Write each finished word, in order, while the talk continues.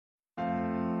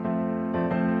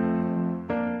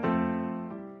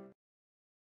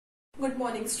Good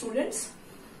morning, students.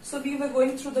 So we were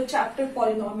going through the chapter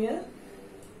polynomial.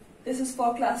 This is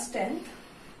for class 10.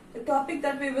 The topic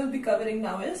that we will be covering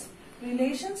now is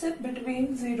relationship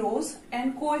between zeros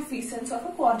and coefficients of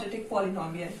a quadratic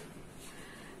polynomial.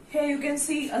 Here you can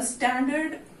see a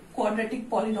standard quadratic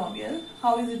polynomial.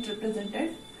 How is it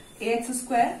represented? Ax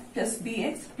square plus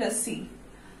bx plus c.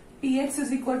 Px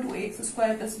is equal to ax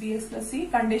square plus bx plus c.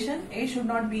 Condition: a should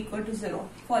not be equal to 0.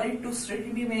 For it to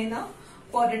strictly remain a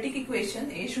quadratic equation,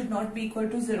 a should not be equal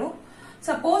to 0.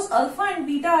 Suppose alpha and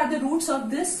beta are the roots of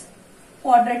this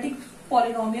quadratic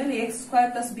polynomial ax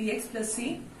square plus bx plus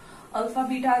c. Alpha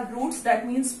beta are roots, that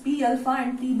means p alpha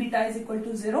and p beta is equal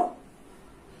to 0.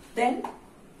 Then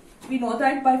we know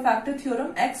that by factor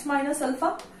theorem x minus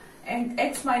alpha and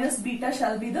x minus beta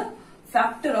shall be the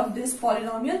factor of this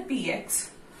polynomial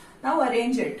px. Now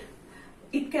arrange it.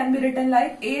 It can be written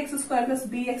like ax square plus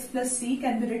bx plus c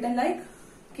can be written like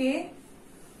k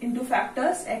into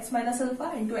factors x minus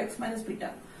alpha into x minus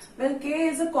beta. Well, k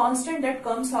is a constant that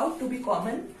comes out to be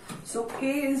common. So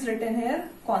k is written here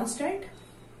constant,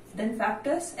 then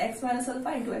factors x minus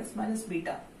alpha into x minus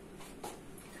beta.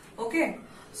 Okay,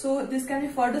 so this can be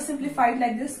further simplified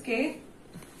like this: k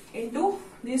into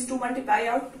these two multiply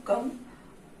out to come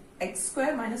x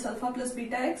square minus alpha plus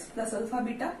beta x plus alpha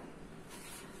beta.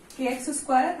 Kx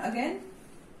square again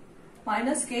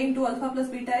minus k into alpha plus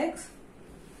beta x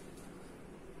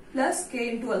plus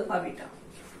k into alpha beta.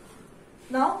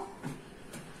 Now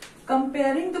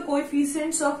comparing the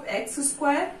coefficients of x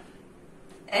square,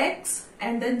 x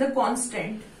and then the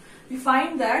constant, we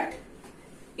find that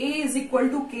a is equal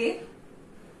to k,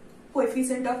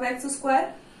 coefficient of x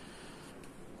square,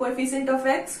 coefficient of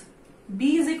x,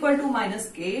 b is equal to minus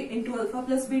k into alpha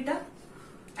plus beta,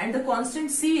 and the constant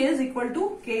c is equal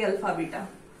to k alpha beta.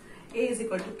 A is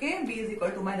equal to k, b is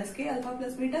equal to minus k alpha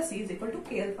plus beta, c is equal to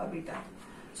k alpha beta.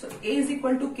 So a is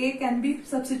equal to k can be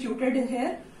substituted in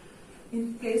here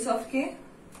in place of k,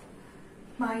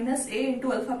 minus a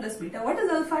into alpha plus beta. What is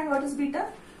alpha and what is beta?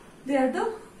 They are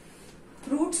the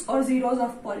roots or zeros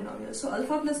of polynomials. So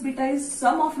alpha plus beta is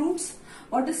sum of roots.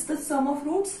 What is the sum of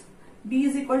roots? B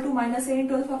is equal to minus a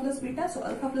into alpha plus beta. So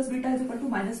alpha plus beta is equal to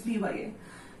minus b by a.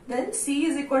 Then c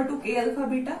is equal to k alpha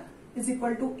beta is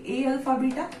equal to a alpha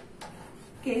beta.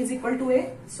 K is equal to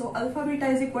a. So alpha beta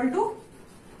is equal to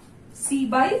c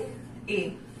by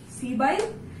a. C by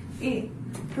a.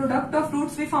 Product of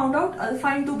roots we found out.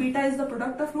 Alpha into beta is the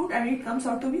product of root and it comes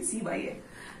out to be c by a.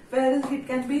 Whereas it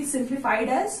can be simplified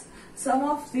as sum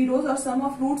of zeros or sum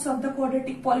of roots of the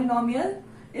quadratic polynomial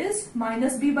is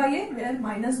minus b by a, where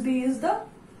minus b is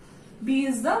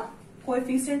the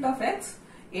coefficient of x,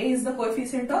 a is the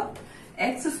coefficient of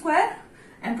x square,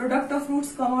 and product of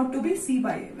roots come out to be c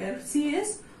by a, where c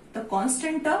is the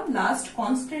constant term, last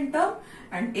constant term,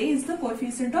 and a is the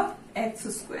coefficient of x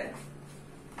square.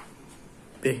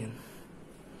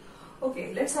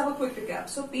 Okay, let's have a quick recap.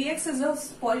 So px is a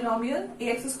polynomial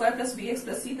ax square plus bx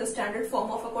plus c, the standard form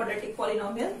of a quadratic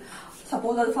polynomial.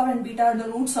 Suppose alpha and beta are the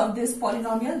roots of this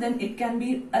polynomial, then it can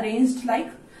be arranged like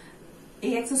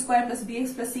ax square plus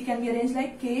bx plus c can be arranged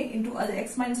like k into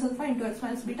x minus alpha into x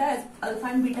minus beta, as alpha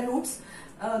and beta roots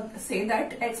say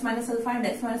that x minus alpha and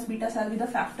x minus beta shall be the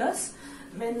factors.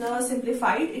 When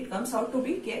simplified, it comes out to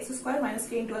be kx square minus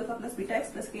k into alpha plus beta x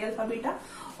plus k alpha beta.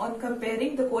 On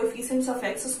comparing the coefficients of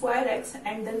x square, x,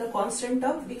 and then the constant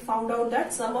term, we found out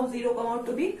that sum of 0 come out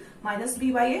to be minus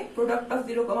b by a, product of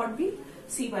 0 come out to be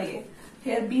c by a.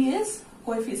 Here b is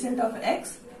coefficient of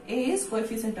x, a is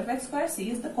coefficient of x square,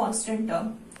 c is the constant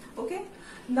term. Okay.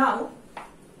 Now,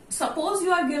 suppose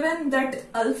you are given that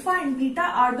alpha and beta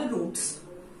are the roots.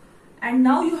 And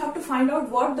now you have to find out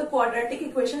what the quadratic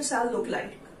equation shall look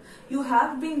like. You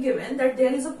have been given that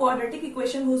there is a quadratic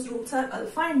equation whose roots are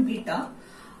alpha and beta.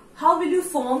 How will you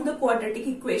form the quadratic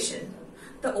equation?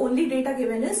 The only data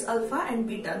given is alpha and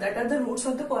beta, that are the roots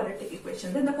of the quadratic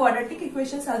equation. Then the quadratic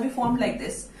equation shall be formed like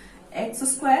this: x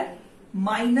square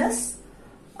minus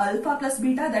alpha plus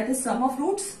beta, that is sum of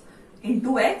roots,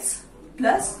 into x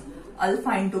plus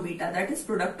alpha into beta, that is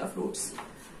product of roots.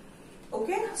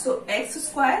 Okay, so x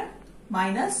square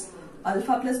minus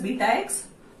alpha plus beta x,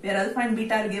 where alpha and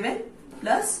beta are given,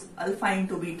 plus alpha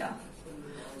into beta.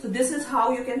 So this is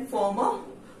how you can form a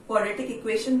quadratic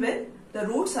equation when the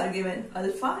roots are given,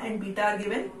 alpha and beta are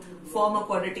given. Form a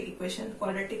quadratic equation.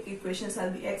 Quadratic equation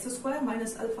shall be x square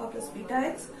minus alpha plus beta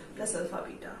x plus alpha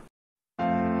beta.